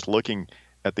just looking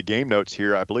at the game notes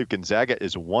here. I believe Gonzaga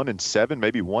is 1-7,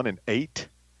 maybe 1-8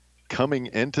 coming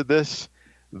into this.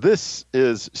 This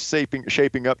is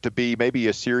shaping up to be maybe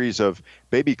a series of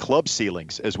baby club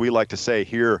ceilings, as we like to say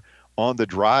here on the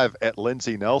drive at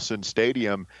Lindsey Nelson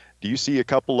Stadium. Do you see a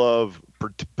couple of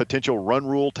potential run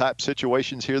rule type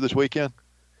situations here this weekend?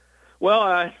 Well,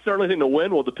 I certainly think the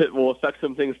win will affect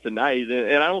some things tonight,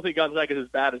 and I don't think Gonzaga is as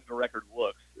bad as the record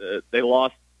looks. They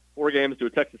lost 4 games to a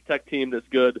Texas Tech team that's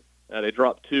good. They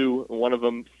dropped 2, one of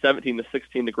them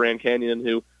 17-16 to Grand Canyon,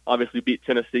 who obviously beat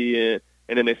Tennessee,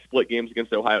 and then they split games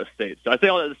against Ohio State. So I say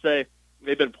all that to say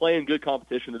they've been playing good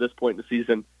competition to this point in the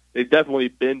season. They've definitely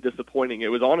been disappointing. It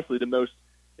was honestly the most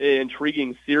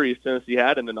intriguing series Tennessee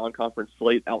had in the non-conference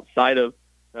slate outside of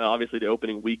obviously the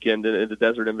opening weekend in the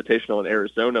Desert Invitational in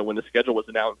Arizona when the schedule was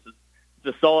announced.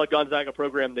 It's a solid Gonzaga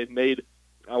program. They've made,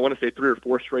 I want to say, 3 or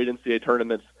 4 straight NCAA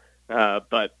tournaments,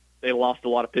 but they lost a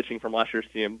lot of pitching from last year's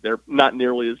team. They're not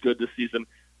nearly as good this season.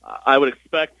 I would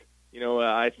expect,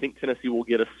 I think Tennessee will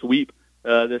get a sweep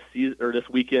this season or this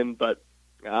weekend, but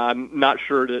I'm not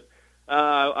sure that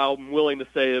I'm willing to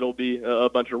say it'll be a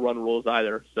bunch of run rules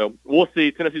either. So we'll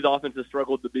see. Tennessee's offense has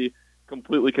struggled to be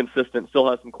completely consistent, still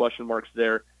has some question marks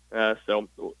there. So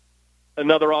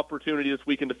another opportunity this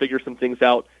weekend to figure some things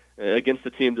out against the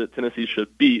team that Tennessee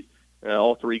should beat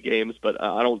all 3 games. But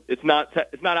it's not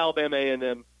Alabama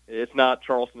A&M, it's not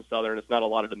Charleston Southern, it's not a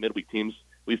lot of the midweek teams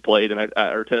we've played,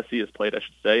 or Tennessee has played, I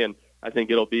should say. And I think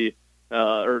it'll be,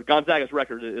 or Gonzaga's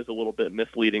record is a little bit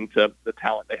misleading to the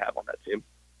talent they have on that team.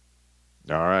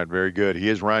 All right, very good. He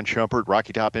is Ryan Shumpert.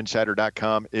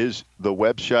 RockyTopInsider.com is the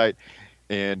website.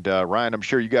 And, Ryan, I'm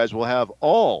sure you guys will have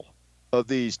all of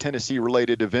these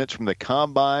Tennessee-related events from the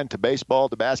Combine to baseball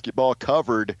to basketball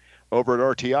covered over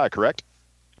at RTI, correct?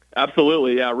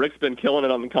 Absolutely, yeah. Rick's been killing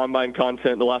it on the Combine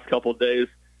content the last couple of days.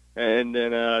 And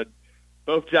then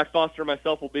both Jack Foster and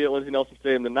myself will be at Lindsey Nelson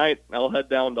Stadium tonight. I'll head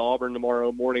down to Auburn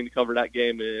tomorrow morning to cover that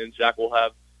game, and Jack will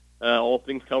have all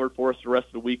things covered for us the rest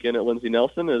of the weekend at Lindsey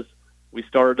Nelson as we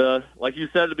start, like you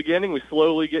said at the beginning, we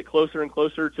slowly get closer and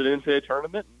closer to the NCAA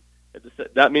tournament.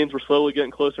 That means we're slowly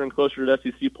getting closer and closer to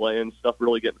SEC play and stuff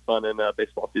really getting fun in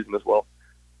baseball season as well.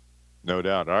 No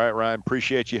doubt. All right, Ryan,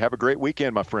 appreciate you. Have a great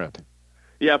weekend, my friend.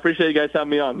 Yeah, appreciate you guys having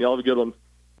me on. Y'all have a good one.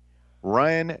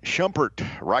 Ryan Shumpert,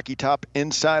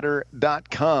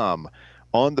 RockyTopInsider.com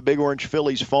on the Big Orange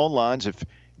Phillies phone lines if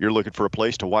you're looking for a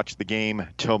place to watch the game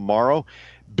tomorrow.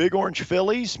 Big Orange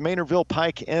Phillies, Maynardville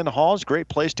Pike and Halls. Great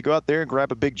place to go out there and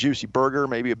grab a big juicy burger,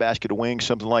 maybe a basket of wings,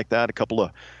 something like that, a couple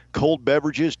of cold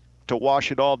beverages to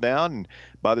wash it all down. And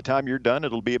by the time you're done,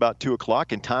 it'll be about 2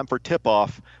 o'clock and time for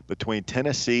tip-off between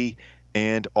Tennessee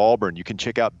and Auburn. You can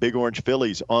check out Big Orange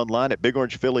Phillies online at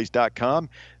BigOrangePhillies.com.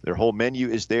 Their whole menu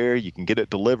is there. You can get it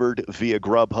delivered via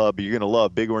Grubhub. You're going to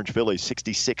love Big Orange Phillies,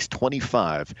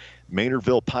 6625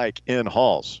 Maynardville Pike in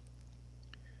Halls.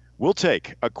 We'll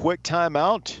take a quick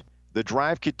timeout. The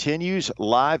drive continues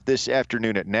live this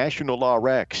afternoon at National Law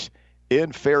Rex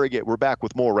in Farragut. We're back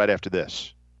with more right after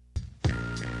this.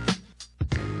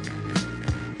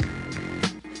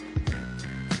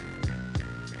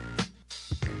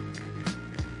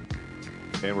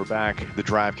 And we're back. The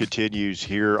drive continues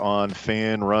here on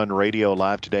Fan Run Radio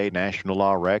live today. National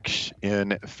Law Rex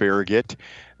in Farragut.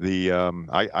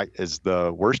 Is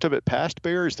the worst of it past,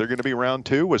 Bear? Is there going to be round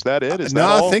two? Was that it? Is that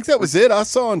all? I think that was it. I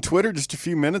saw on Twitter just a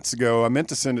few minutes ago. I meant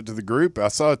to send it to the group. I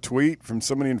saw a tweet from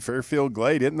somebody in Fairfield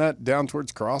Glade. Isn't that down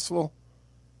towards Crossville?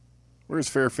 Where's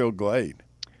Fairfield Glade?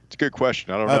 It's a good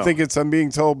question. I don't know. I think I'm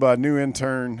being told by new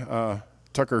intern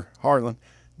Tucker Harlan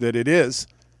that it is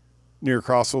near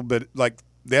Crossville, but like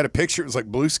they had a picture. It was like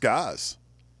blue skies.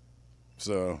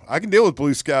 So I can deal with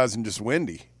blue skies and just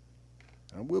windy.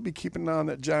 I will be keeping an eye on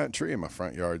that giant tree in my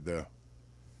front yard, though.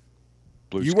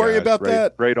 Blue you worry Skies, about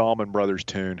that? Great Allman Brothers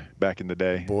tune back in the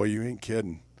day. Boy, you ain't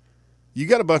kidding. You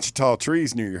got a bunch of tall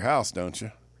trees near your house, don't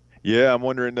you? Yeah, I'm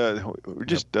wondering,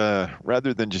 just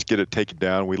rather than just get it taken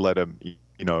down, we let them,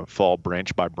 fall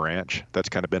branch by branch. That's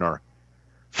kind of been our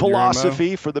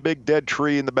philosophy for the big dead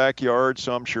tree in the backyard.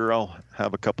 So I'm sure I'll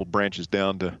have a couple branches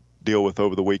down to deal with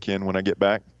over the weekend when I get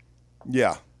back.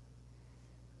 Yeah.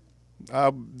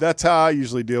 That's how I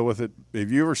usually deal with it.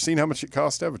 Have you ever seen how much it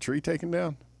costs to have a tree taken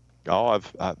down? Oh,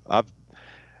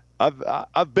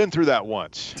 I've been through that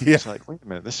once. Yeah. It's like, wait a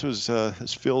minute, this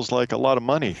feels like a lot of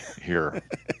money here.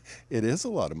 It is a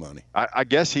lot of money. I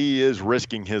guess he is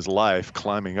risking his life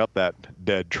climbing up that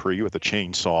dead tree with a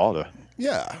chainsaw.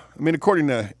 Yeah. I mean, according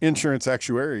to insurance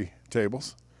actuary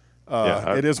tables,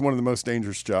 it is one of the most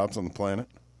dangerous jobs on the planet.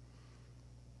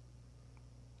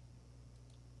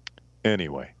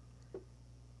 Anyway.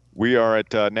 We are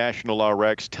at National Law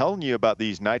Rex telling you about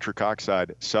these nitric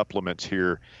oxide supplements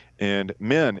here. And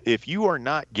men, if you are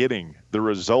not getting the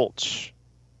results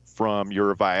from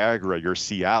your Viagra, your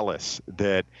Cialis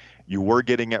that you were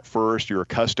getting at first, you're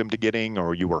accustomed to getting,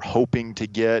 or you were hoping to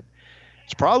get,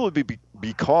 it's probably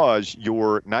because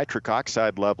your nitric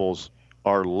oxide levels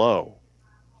are low.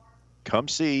 Come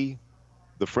see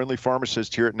the friendly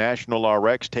pharmacist here at National Law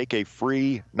Rex. Take a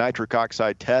free nitric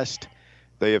oxide test.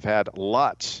 They have had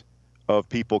lots of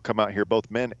people come out here, both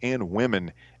men and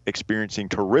women, experiencing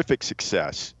terrific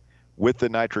success with the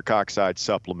nitric oxide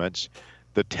supplements.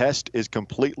 The test is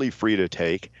completely free to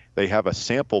take. They have a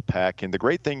sample pack. And the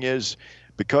great thing is,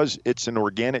 because it's an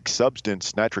organic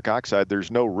substance, nitric oxide, there's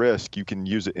no risk. You can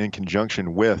use it in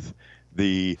conjunction with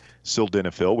the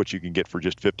sildenafil, which you can get for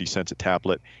just 50 cents a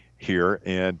tablet here,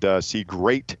 and see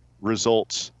great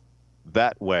results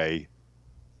that way.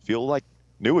 Feel like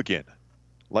new again.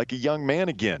 Like a young man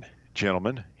again,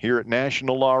 gentlemen, here at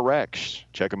National Law Rex.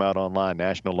 Check them out online,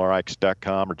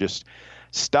 nationallawrex.com, or just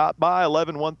stop by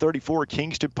 11134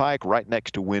 Kingston Pike, right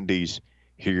next to Wendy's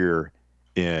here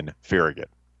in Farragut.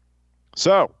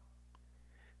 So,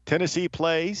 Tennessee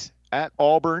plays at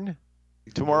Auburn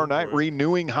tomorrow night,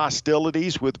 renewing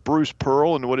hostilities with Bruce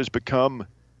Pearl and what has become...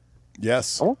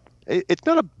 Yes. It's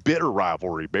not a bitter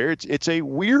rivalry, Bear. It's a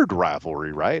weird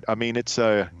rivalry, right? I mean, it's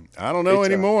a... I don't know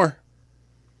anymore.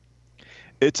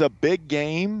 It's a big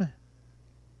game,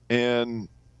 and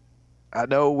I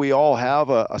know we all have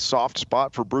a soft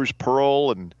spot for Bruce Pearl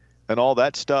and all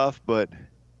that stuff, but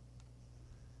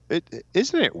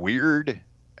isn't it weird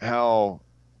how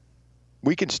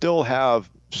we can still have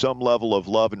some level of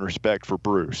love and respect for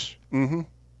Bruce? Mm-hmm.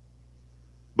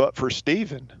 But for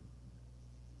Steven,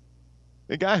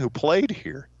 the guy who played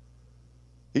here,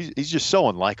 he's just so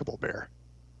unlikable, Bear.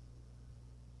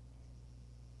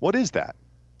 What is that?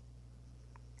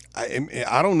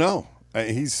 I don't know.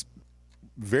 He's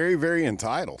very, very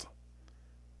entitled.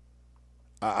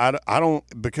 I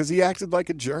don't, because he acted like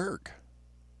a jerk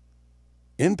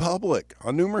in public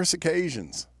on numerous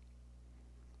occasions.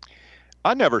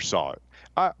 I never saw it.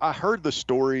 I heard the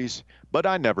stories, but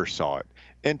I never saw it.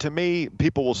 And to me,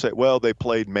 people will say, well, they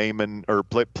played Maimon or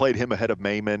played him ahead of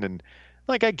Maimon. And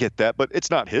like, I get that, but it's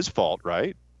not his fault,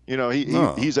 right?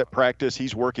 He's at practice.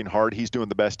 He's working hard. He's doing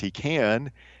the best he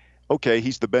can. Okay,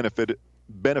 he's the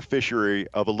beneficiary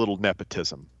of a little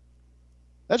nepotism.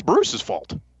 That's Bruce's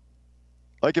fault.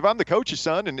 Like, if I'm the coach's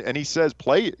son and he says,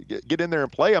 get in there and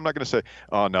play, I'm not going to say,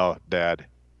 oh, no, Dad,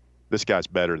 this guy's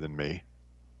better than me.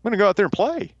 I'm going to go out there and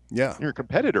play. Yeah. You're a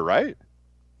competitor, right?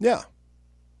 Yeah.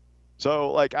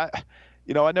 So, like, I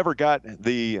never got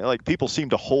people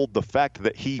seem to hold the fact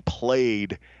that he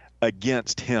played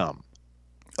against him.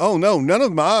 Oh, no, none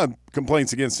of my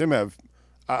complaints against him have.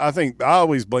 I think I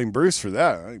always blame Bruce for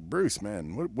that. Bruce,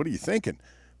 man, what are you thinking?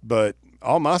 But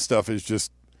all my stuff is just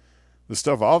the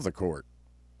stuff off the court.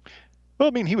 Well,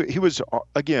 I mean, he was,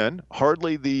 again,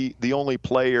 hardly the only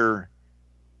player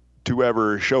to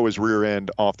ever show his rear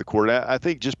end off the court. I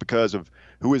think just because of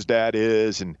who his dad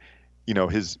is and,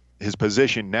 his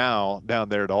position now down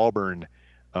there at Auburn,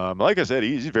 Like I said,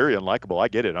 he's very unlikable. I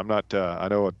get it. I'm not. I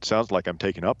know it sounds like I'm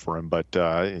taking up for him, but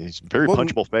he's a very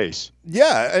punchable face.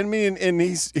 Yeah, I mean, and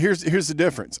here's the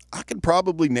difference. I could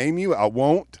probably name you. I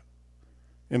won't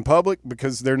in public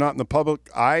because they're not in the public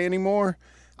eye anymore.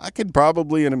 I could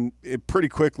probably pretty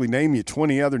quickly name you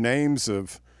 20 other names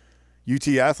of UT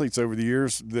athletes over the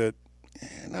years that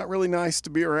not really nice to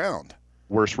be around.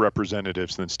 Worse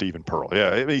representatives than Stephen Pearl. Yeah,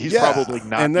 I mean, he's probably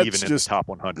not even in the top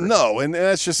 100. No, and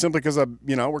that's just simply because I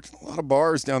worked in a lot of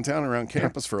bars downtown around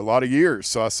campus for a lot of years,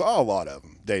 so I saw a lot of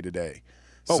them day to day.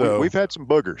 Oh, so, we've had some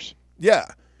boogers. Yeah,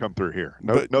 come through here.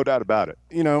 No doubt about it.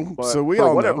 So we for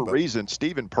all whatever know, reason,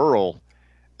 Stephen Pearl,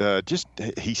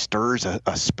 he stirs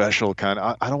a special kind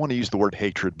of. I don't want to use the word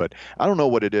hatred, but I don't know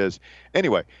what it is.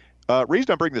 Anyway,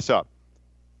 reason I bring this up.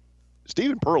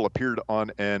 Stephen Pearl appeared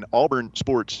on an Auburn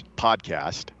sports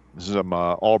podcast. This is some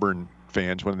Auburn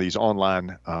fans, one of these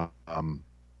online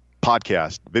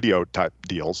podcast video type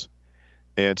deals.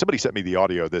 And somebody sent me the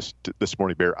audio this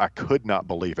morning, Bear. I could not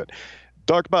believe it.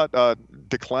 Talk about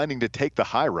declining to take the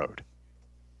high road.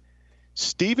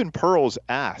 Stephen Pearl's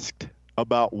asked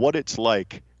about what it's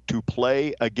like to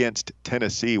play against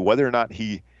Tennessee, whether or not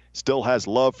he still has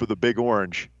love for the Big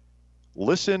Orange.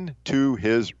 Listen to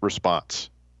his response.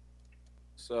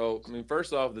 So, I mean,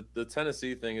 first off, the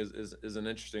Tennessee thing is an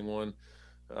interesting one.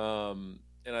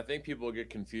 And I think people get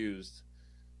confused.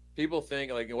 People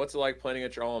think, like, what's it like playing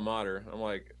at your alma mater? I'm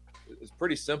like, it's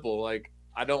pretty simple. Like,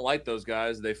 I don't like those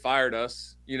guys. They fired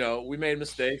us. We made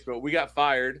mistakes, but we got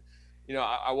fired.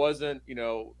 I wasn't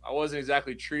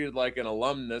exactly treated like an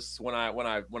alumnus when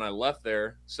I left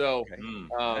there. So,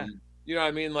 you know what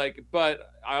I mean? Like,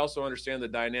 but I also understand the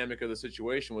dynamic of the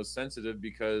situation was sensitive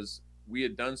because we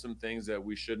had done some things that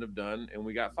we shouldn't have done and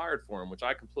we got fired for them, which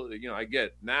I completely, I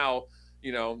get. Now,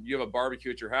 you have a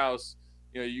barbecue at your house.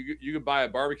 You could buy a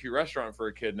barbecue restaurant for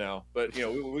a kid now, but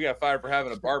we got fired for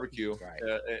having a barbecue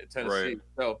at Tennessee. Right.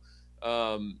 So,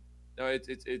 no,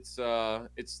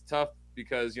 it's tough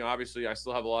because obviously I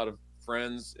still have a lot of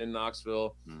friends in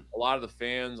Knoxville. A lot of the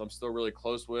fans I'm still really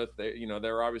close with. They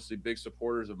were obviously big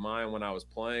supporters of mine when I was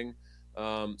playing.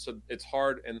 So it's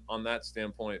hard on that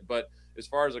standpoint. But as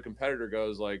far as a competitor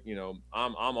goes, like,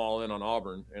 I'm all in on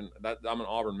Auburn, and that I'm an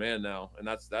Auburn man now. And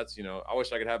that's I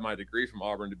wish I could have my degree from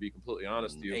Auburn, to be completely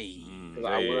honest with you. Because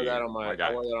I wear that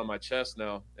on my chest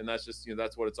now. And that's just,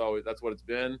 that's what it's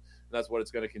been. And that's what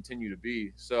it's going to continue to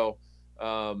be. So,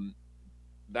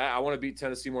 that I want to beat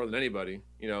Tennessee more than anybody,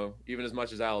 even as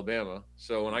much as Alabama.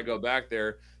 So when I go back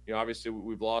there, obviously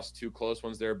we've lost 2 close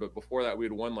ones there, but before that we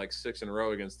had won like 6 in a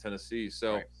row against Tennessee.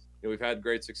 So we've had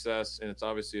great success, and it's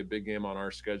obviously a big game on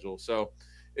our schedule. So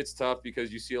it's tough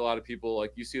because you see a lot of people,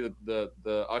 like you see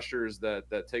the ushers that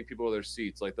take people to their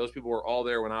seats. Like those people were all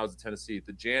there when I was at Tennessee.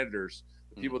 The janitors,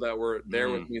 the people that were there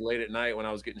with me late at night when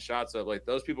I was getting shots up, like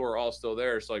those people were all still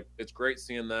there. So like it's great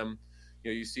seeing them.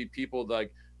 You see people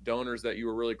like donors that you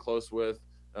were really close with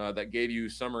that gave you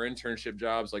summer internship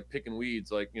jobs, like picking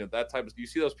weeds, like that type of. You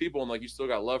see those people and like you still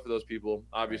got love for those people,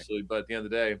 obviously. Right. But at the end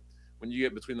of the day, when you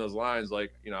get between those lines,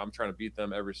 like I'm trying to beat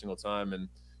them every single time, and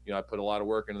I put a lot of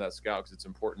work into that scout because it's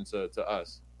important to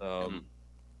us.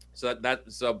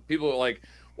 So people are like,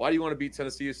 why do you want to beat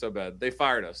Tennessee so bad? They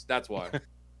fired us. That's why.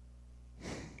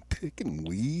 Picking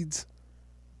weeds.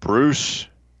 Bruce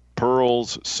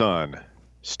Pearl's son,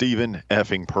 Stephen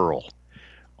effing Pearl,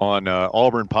 on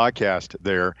Auburn podcast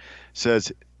there,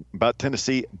 says about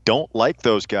Tennessee, don't like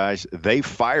those guys. They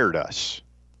fired us.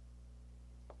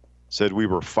 Said we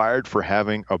were fired for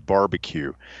having a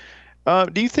barbecue.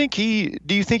 Do you think he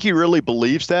really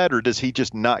believes that, or does he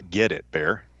just not get it,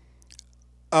 Bear?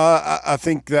 I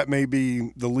think that may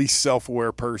be the least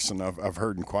self-aware person I've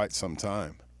heard in quite some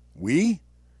time.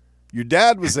 Your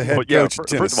dad was the head coach at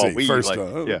Tennessee.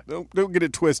 Don't get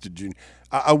it twisted, Junior.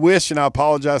 I wish, and I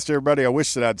apologize to everybody, I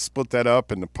wish that I'd split that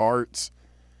up into parts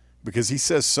because he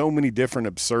says so many different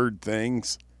absurd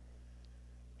things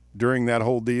during that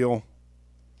whole deal.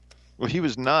 Well, he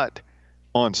was not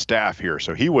on staff here,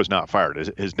 so he was not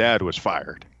fired. His dad was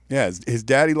fired. Yeah, his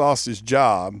daddy lost his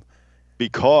job.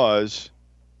 Because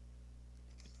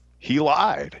he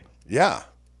lied. Yeah.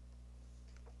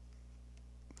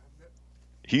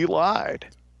 He lied.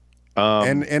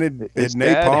 His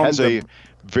dad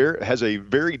has a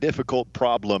very difficult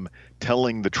problem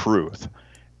telling the truth.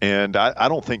 And I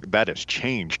don't think that has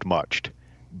changed much,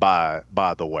 by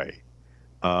the way.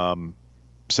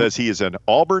 Says he is an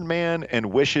Auburn man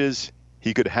and wishes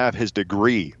he could have his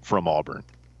degree from Auburn.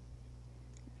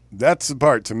 That's the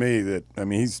part to me that,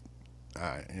 he's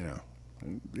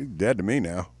dead to me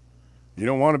now. You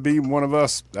don't want to be one of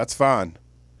us, that's fine.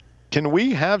 Can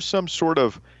we have some sort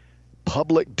of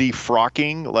public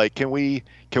defrocking? Like, can we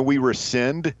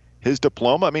rescind his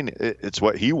diploma? I mean, it's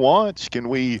what he wants. Can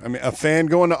we? I mean, a fan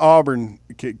going to Auburn,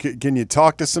 can you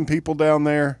talk to some people down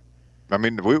there? I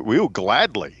mean, we will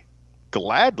gladly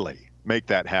make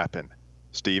that happen,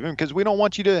 Stephen, because we don't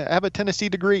want you to have a Tennessee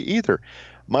degree either.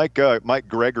 Mike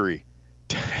Gregory,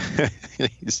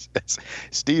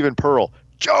 Stephen Pearl,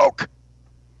 joke.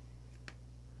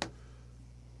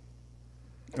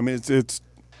 I mean, it's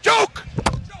Joke!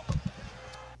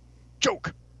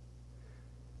 Joke.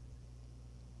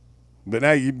 But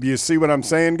now you see what I'm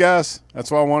saying, guys? That's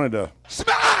why I wanted to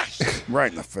Smash! right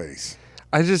in the face.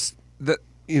 I just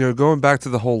going back to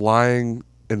the whole lying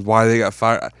and why they got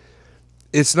fired.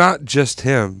 It's not just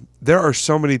him. There are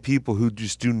so many people who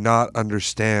just do not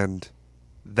understand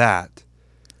that.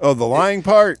 Oh, the lying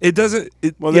part? It doesn't.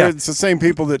 Well, yeah. it's the same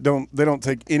people that don't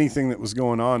take anything that was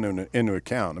going on into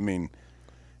account. I mean,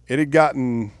 it had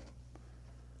gotten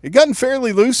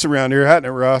fairly loose around here, hadn't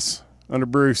it, Russ? Under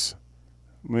Bruce.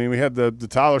 I mean, we had the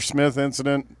Tyler Smith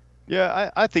incident.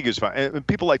 Yeah, I think it's fine. And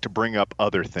people like to bring up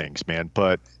other things, man,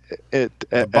 but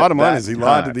The bottom line is he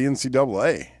lied to the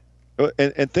NCAA.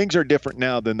 And things are different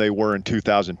now than they were in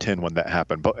 2010 when that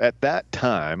happened. But at that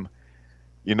time,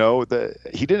 he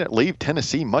didn't leave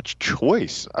Tennessee much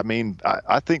choice. I mean,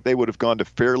 I think they would have gone to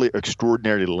fairly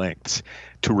extraordinary lengths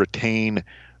to retain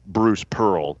Bruce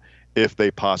Pearl if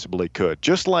they possibly could.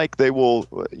 Just like they will,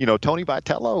 Tony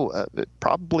Vitello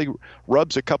probably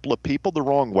rubs a couple of people the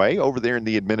wrong way over there in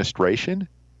the administration.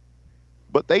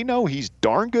 But they know he's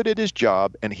darn good at his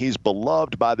job and he's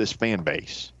beloved by this fan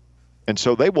base. And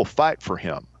so they will fight for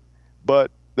him.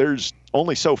 But there's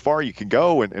only so far you can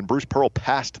go, and Bruce Pearl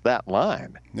passed that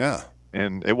line. Yeah.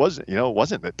 And it wasn't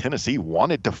that Tennessee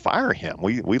wanted to fire him.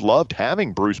 We loved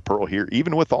having Bruce Pearl here,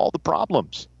 even with all the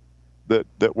problems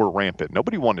that were rampant.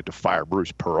 Nobody wanted to fire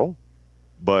Bruce Pearl,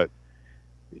 but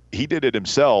he did it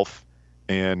himself,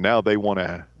 and now they want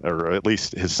to, or at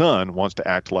least his son wants to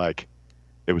act like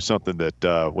it was something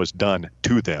that was done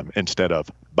to them instead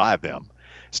of by them.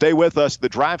 Stay with us. The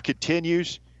drive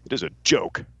continues. It is a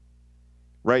joke.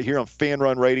 Right here on Fan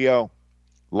Run Radio,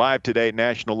 live today at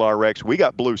National RX. We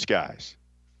got blue skies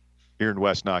here in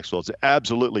West Knoxville. It's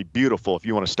absolutely beautiful if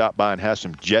you want to stop by and have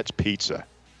some Jets Pizza.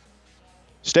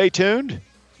 Stay tuned.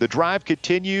 The drive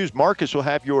continues. Marcus will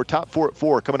have your top 4 at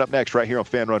 4 coming up next right here on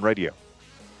Fan Run Radio.